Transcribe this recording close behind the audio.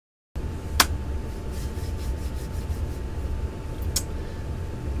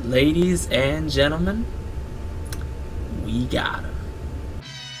Ladies and gentlemen, we got him.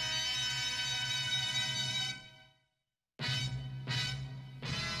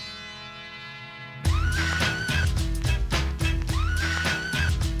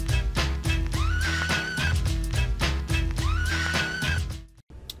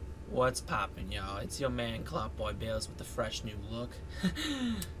 What's poppin', y'all? It's your man Cloutboy Bales with the fresh new look.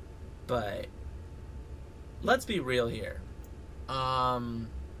 But let's be real here.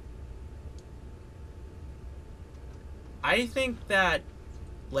 I think that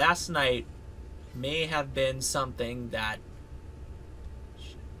last night may have been something that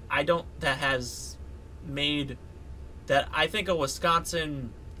I think a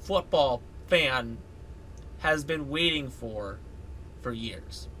Wisconsin football fan has been waiting for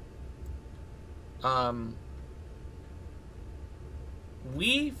years.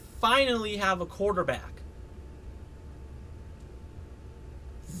 We finally have a quarterback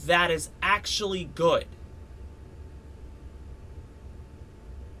that is actually good.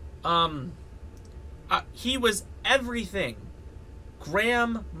 He was everything.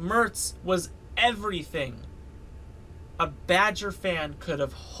 Graham Mertz was everything a Badger fan could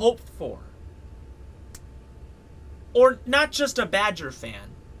have hoped for. Or not just a Badger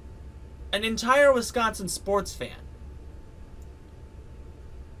fan, an entire Wisconsin sports fan.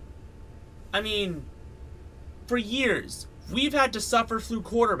 I mean, for years, we've had to suffer through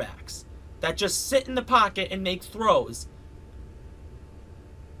quarterbacks that just sit in the pocket and make throws,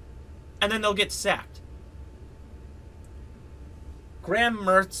 and then they'll get sacked. Graham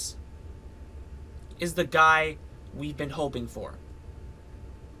Mertz is the guy we've been hoping for.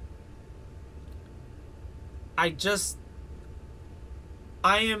 I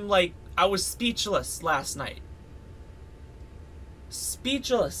was speechless last night.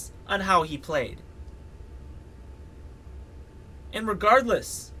 Speechless on how he played. And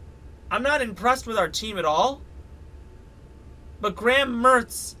regardless, I'm not impressed with our team at all. But Graham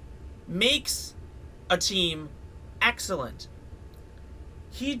Mertz makes a team excellent.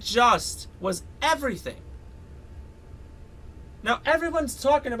 He just was everything. Now everyone's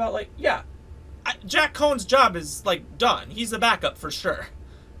talking about Jack Cohn's job is done. He's the backup for sure.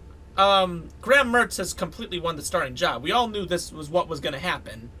 Graham Mertz has completely won the starting job. We all knew this was what was going to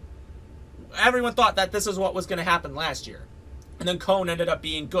happen. Everyone thought that this is what was going to happen last year. And then Cohn ended up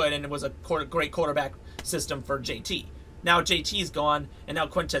being good, and it was a great quarterback system for JT. Now JT's gone, and now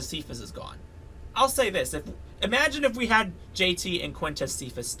Quintez Cephas is gone. I'll say this. Imagine if we had JT and Quintez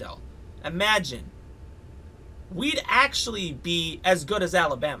Cephas still. Imagine. We'd actually be as good as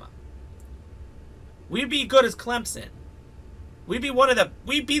Alabama. We'd be good as Clemson. We'd be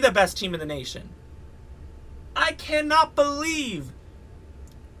the best team in the nation. I cannot believe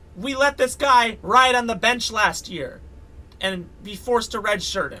we let this guy ride on the bench last year and be forced to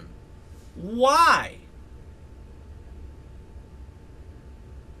redshirt him. Why?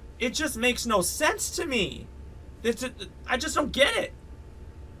 It just makes no sense to me. I just don't get it.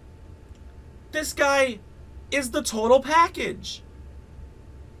 This guy is the total package.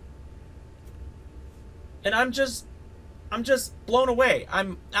 And I'm just blown away.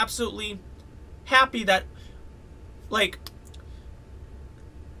 I'm absolutely happy that,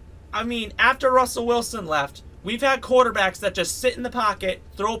 after Russell Wilson left, we've had quarterbacks that just sit in the pocket,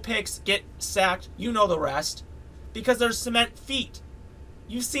 throw picks, get sacked, you know the rest, because they're cement feet.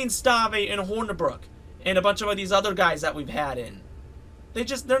 You've seen Stave and Hornibrook and a bunch of these other guys that we've had in. They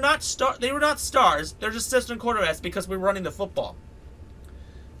were not stars. They're just assistant quarterbacks because we're running the football.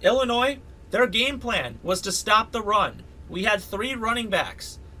 Illinois, their game plan was to stop the run. We had 3 running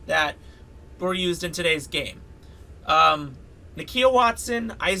backs that were used in today's game. Nikhil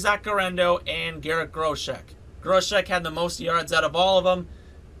Watson, Isaac Garendo, and Garrett Groshek. Groshek had the most yards out of all of them.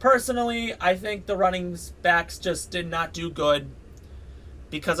 Personally, I think the running backs just did not do good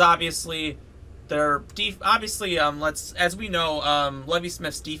because obviously as we know, Lovie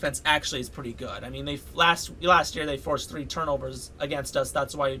Smith's defense actually is pretty good. I mean, last year they forced 3 turnovers against us.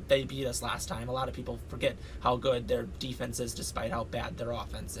 That's why they beat us last time. A lot of people forget how good their defense is despite how bad their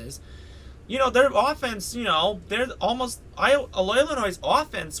offense is. Their offense, Illinois'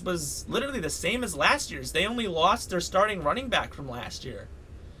 offense was literally the same as last year's. They only lost their starting running back from last year.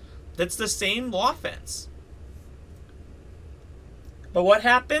 That's the same offense. But what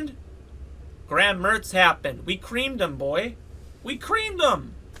happened? Graham Mertz happened. We creamed him, boy. We creamed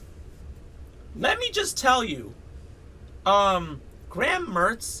him. Let me just tell you, Graham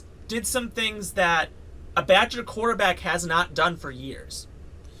Mertz did some things that a Badger quarterback has not done for years.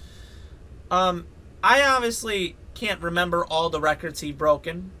 I obviously can't remember all the records he's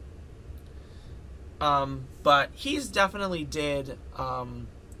broken. But he's definitely did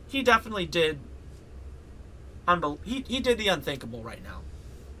he definitely did. He did the unthinkable right now.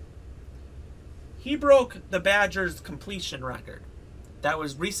 He broke the Badgers' completion record that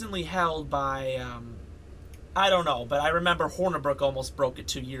was recently held by, I don't know, but I remember Hornibrook almost broke it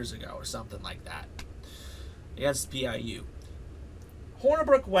 2 years ago or something like that against BIU.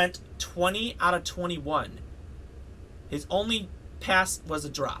 Hornibrook went 20 out of 21. His only pass was a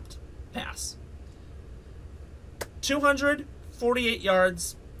dropped pass. 248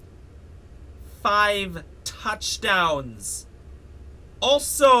 yards, 5 touchdowns.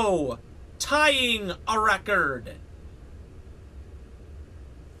 Also tying a record.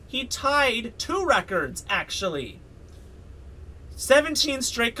 He tied 2 records, actually. 17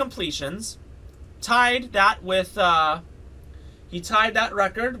 straight completions. Tied that with, he tied that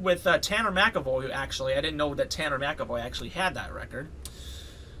record with Tanner McAvoy, actually. I didn't know that Tanner McAvoy actually had that record.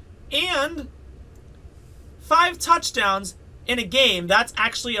 And 5 touchdowns in a game. That's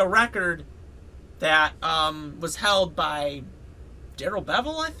actually a record that was held by Darrell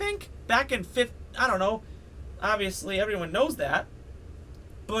Bevell, I think, back in I don't know. Obviously, everyone knows that.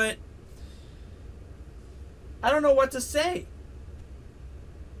 But I don't know what to say.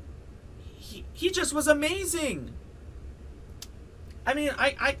 He just was amazing. I mean,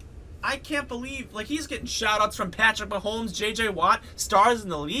 I can't believe, like, he's getting shout-outs from Patrick Mahomes, J.J. Watt, stars in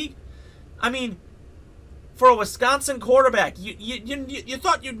the league. I mean, for a Wisconsin quarterback, you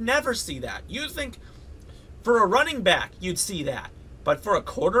thought you'd never see that. You'd think for a running back, you'd see that. But for a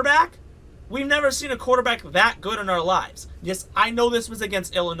quarterback, we've never seen a quarterback that good in our lives. Yes, I know this was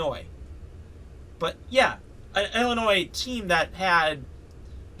against Illinois. But, yeah, an Illinois team that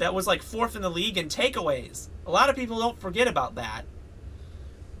was like 4th in the league in takeaways. A lot of people don't forget about that.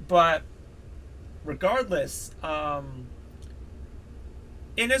 But regardless,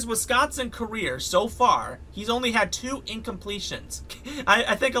 in his Wisconsin career so far, he's only had 2 incompletions.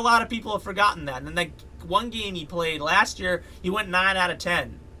 I think a lot of people have forgotten that. And then that one game he played last year, he went 9 out of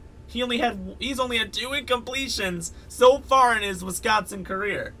 10. He's only had 2 incompletions so far in his Wisconsin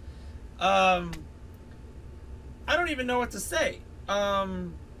career. I don't even know what to say.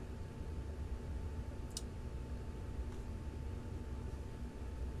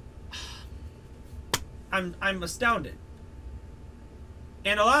 I'm astounded.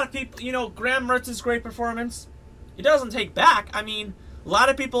 And a lot of people, you know, Graham Mertz's great performance, it doesn't take back. I mean, a lot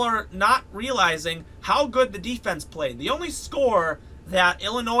of people are not realizing how good the defense played. The only score that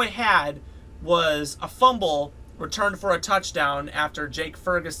Illinois had was a fumble returned for a touchdown after Jake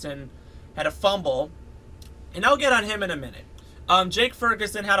Ferguson had a fumble. And I'll get on him in a minute. Jake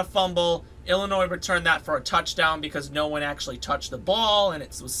Ferguson had a fumble. Illinois returned that for a touchdown because no one actually touched the ball and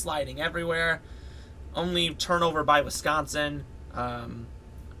it was sliding everywhere. Only turnover by Wisconsin. Yeah,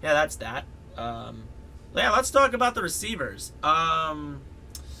 that's that. Yeah, let's talk about the receivers.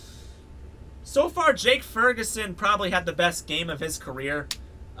 So far, Jake Ferguson probably had the best game of his career.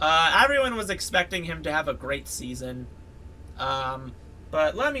 Everyone was expecting him to have a great season.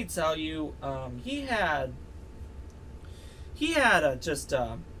 But let me tell you, he had just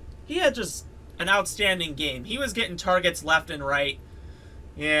an outstanding game. He was getting targets left and right.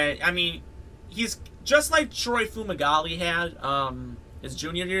 Yeah, I mean, he's just like Troy Fumagalli had his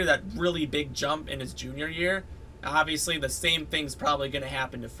junior year, that really big jump in his junior year. Obviously, the same thing's probably going to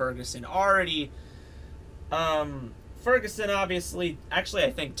happen to Ferguson. Ferguson obviously, actually,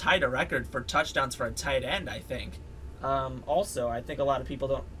 I think, tied a record for touchdowns for a tight end, I think. Also, I think a lot of people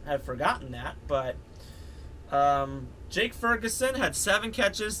don't have forgotten that, but Jake Ferguson had 7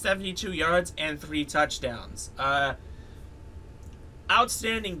 catches, 72 yards, and 3 touchdowns.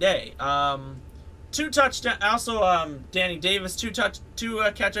 Outstanding day. 2 touchdowns. Also, Danny Davis, 2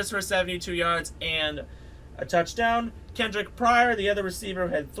 catches for 72 yards and a touchdown. Kendrick Pryor, the other receiver,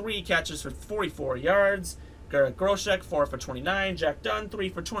 had 3 catches for 44 yards. Garrett Groshek, 4 for 29. Jack Dunn, 3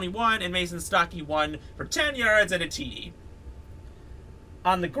 for 21. And Mason Stockey, 1 for 10 yards and a TD.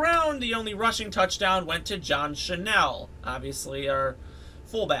 On the ground, the only rushing touchdown went to John Chanel, obviously our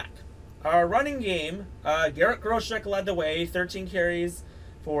fullback. Our running game, Garrett Groshek led the way, 13 carries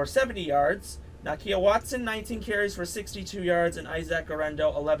for 70 yards. Nakia Watson, 19 carries for 62 yards, and Isaac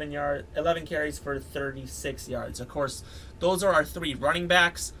Arendo, 11 carries for 36 yards. Of course, those are our 3 running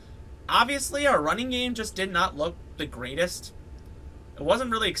backs. Obviously, our running game just did not look the greatest. I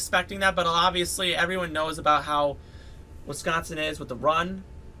wasn't really expecting that, but obviously everyone knows about how Wisconsin is with the run.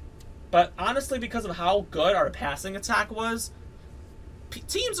 But honestly, because of how good our passing attack was,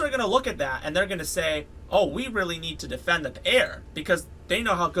 teams are going to look at that and they're going to say, oh, we really need to defend the air because they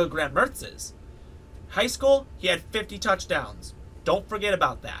know how good Graham Mertz is. High school, he had 50 touchdowns. Don't forget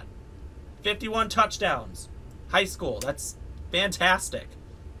about that. 51 touchdowns. High school, that's fantastic.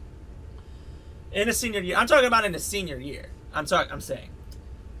 In a senior year. I'm talking about in a senior year. I'm saying.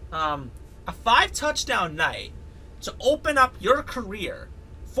 A 5-touchdown night to open up your career.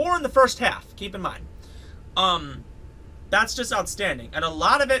 4 in the first half, keep in mind. That's just outstanding. And a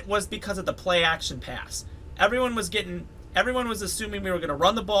lot of it was because of the play action pass. Everyone was assuming we were going to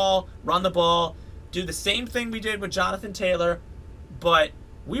run the ball, do the same thing we did with Jonathan Taylor, but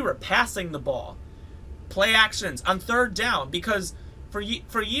we were passing the ball. Play actions on 3rd down, because for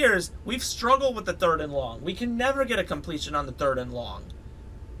years we've struggled with the 3rd and long. We can never get a completion on the 3rd and long.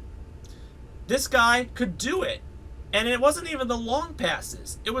 This guy could do it. And it wasn't even the long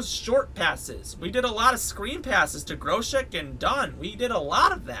passes. It was short passes. We did a lot of screen passes to Groshek and Dunn. We did a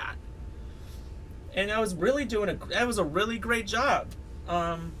lot of that. And I was really that was a really great job.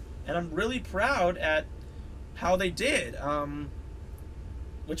 And I'm really proud at how they did,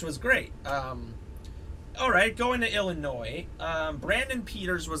 which was great. All right, going to Illinois. Brandon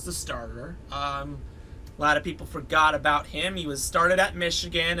Peters was the starter. A lot of people forgot about him. He was started at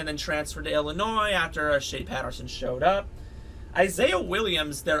Michigan and then transferred to Illinois after Shea Patterson showed up. Isaiah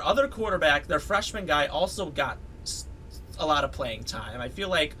Williams, their other quarterback, their freshman guy, also got a lot of playing time. I feel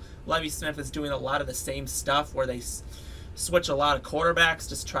like Lovie Smith is doing a lot of the same stuff where they switch a lot of quarterbacks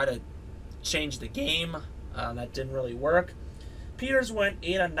just to try to change the game. That didn't really work. Peters went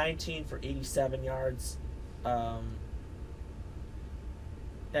 8 on 19 for 87 yards.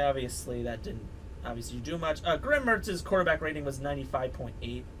 Obviously, that didn't do much. Graham Mertz's quarterback rating was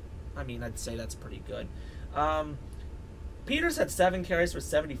 95.8. I mean, I'd say that's pretty good. Peters had 7 carries for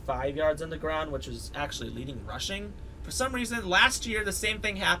 75 yards on the ground, which was actually leading rushing. For some reason, last year, the same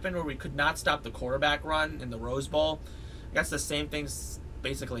thing happened where we could not stop the quarterback run in the Rose Bowl. I guess the same things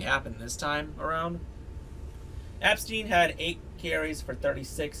basically happened this time around. Epstein had 8 carries for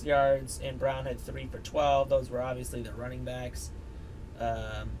 36 yards, and Brown had 3 for 12. Those were obviously the running backs.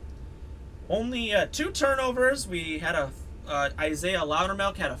 Only 2 turnovers. We had Isaiah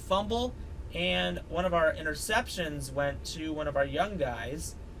Loudermilk had a fumble, and one of our interceptions went to one of our young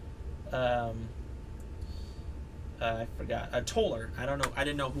guys. I forgot. Toller. I don't know. I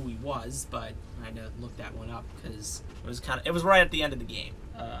didn't know who he was, but I had to look that one up because it was right at the end of the game.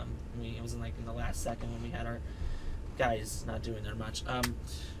 It was in the last second when we had our guys not doing there much.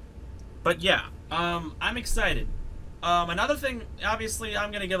 But yeah, I'm excited. Another thing, obviously, I'm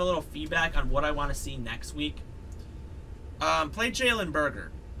going to give a little feedback on what I want to see next week. Play Jalen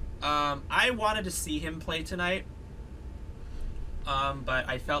Berger. I wanted to see him play tonight, but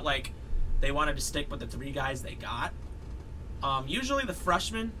I felt like they wanted to stick with the 3 guys they got. Usually the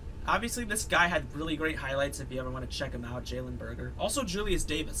freshmen, obviously this guy had really great highlights if you ever want to check him out, Jalen Berger. Also Julius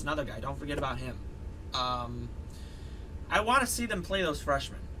Davis, another guy, don't forget about him. I want to see them play those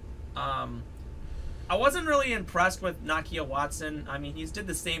freshmen. I wasn't really impressed with Nakia Watson. I mean, he's did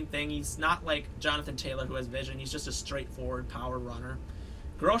the same thing. He's not like Jonathan Taylor who has vision. He's just a straightforward power runner.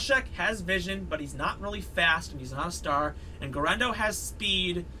 Groshek has vision, but he's not really fast, and he's not a star. And Garendo has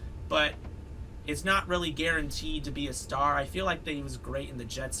speed, but it's not really guaranteed to be a star. I feel like he was great in the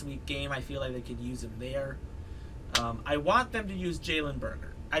Jet Sweep game. I feel like they could use him there. I want them to use Jalen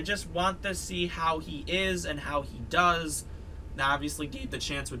Berger. I just want to see how he is and how he does. Now, obviously gave the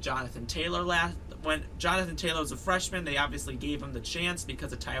chance with Jonathan Taylor when Jonathan Taylor was a freshman. They obviously gave him the chance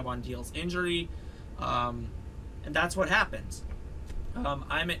because of Tywan Deal's injury, and that's what happens.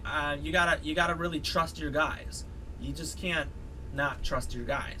 You gotta really trust your guys. You just can't not trust your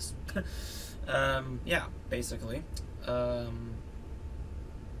guys. Yeah, basically.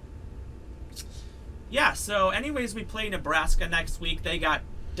 Yeah, so anyways, we play Nebraska next week. They got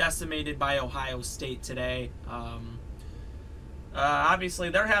decimated by Ohio State today. Obviously,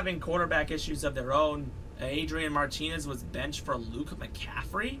 they're having quarterback issues of their own. Adrian Martinez was benched for Luke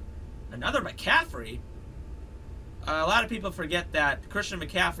McCaffrey. Another McCaffrey? A lot of people forget that Christian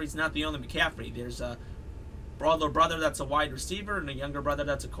McCaffrey's not the only McCaffrey. There's a brother that's a wide receiver, and a younger brother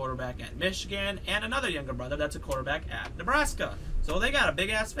that's a quarterback at Michigan, and another younger brother that's a quarterback at Nebraska. So they got a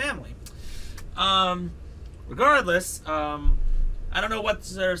big-ass family. Regardless, I don't know what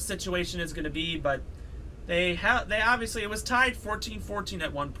their situation is going to be, but they obviously, it was tied 14-14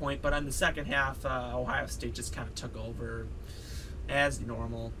 at one point, but on the second half, Ohio State just kind of took over as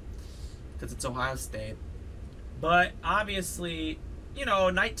normal because it's Ohio State. But obviously, you know,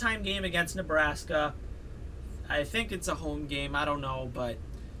 nighttime game against Nebraska. I think it's a home game. I don't know, but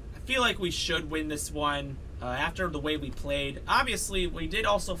I feel like we should win this one after the way we played. Obviously, we did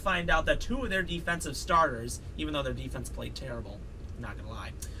also find out that 2 of their defensive starters, even though their defense played terrible, I'm not going to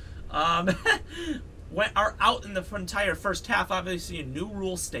lie, are out in the entire first half. Obviously, a new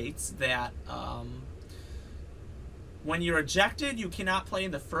rule states that when you're ejected, you cannot play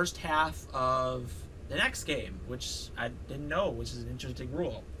in the first half of the next game, which I didn't know, which is an interesting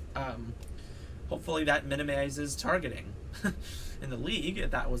rule. Hopefully that minimizes targeting in the league,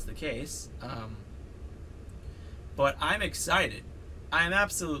 if that was the case. But I'm excited. I'm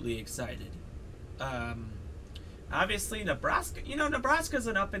absolutely excited. Obviously, Nebraska, Nebraska's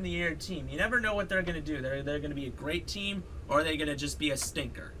an up-in-the-air team. You never know what they're going to do. They're going to be a great team, or are they going to just be a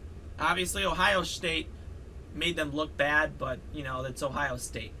stinker? Obviously, Ohio State made them look bad, but, that's Ohio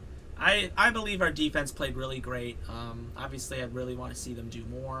State. I believe our defense played really great. Obviously, I really want to see them do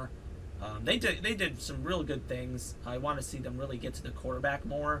more. They did some real good things. I want to see them really get to the quarterback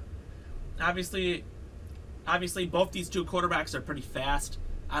more. Obviously, both these two quarterbacks are pretty fast.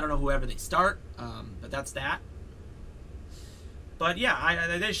 I don't know whoever they start, but that's that. But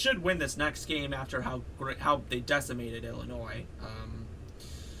yeah, they should win this next game after how they decimated Illinois.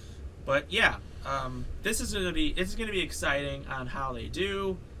 But yeah, this is gonna be exciting on how they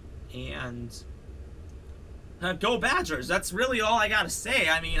do, and go Badgers. That's really all I gotta say.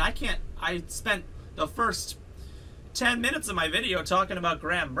 I mean, I spent the first 10 minutes of my video talking about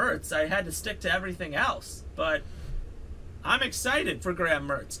Graham Mertz. I had to stick to everything else, but I'm excited for Graham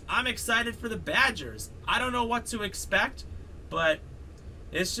Mertz. I'm excited for the Badgers. I don't know what to expect, but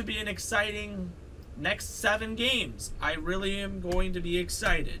this should be an exciting next 7 games. I really am going to be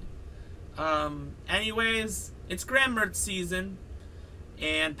excited. Anyways, it's Graham Mertz season,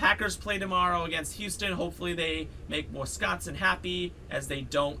 and Packers play tomorrow against Houston. Hopefully they make Wisconsin happy as they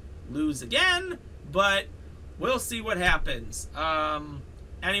don't lose again, but we'll see what happens.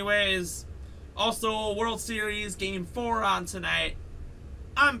 Anyways, also World Series Game 4 on tonight.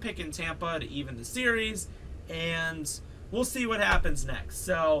 I'm picking Tampa to even the series, and we'll see what happens next.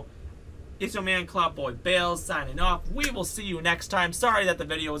 So, it's your man Cloudboy Bales signing off. We will see you next time. Sorry that the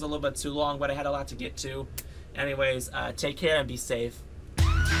video was a little bit too long, but I had a lot to get to. Anyways, take care and be safe.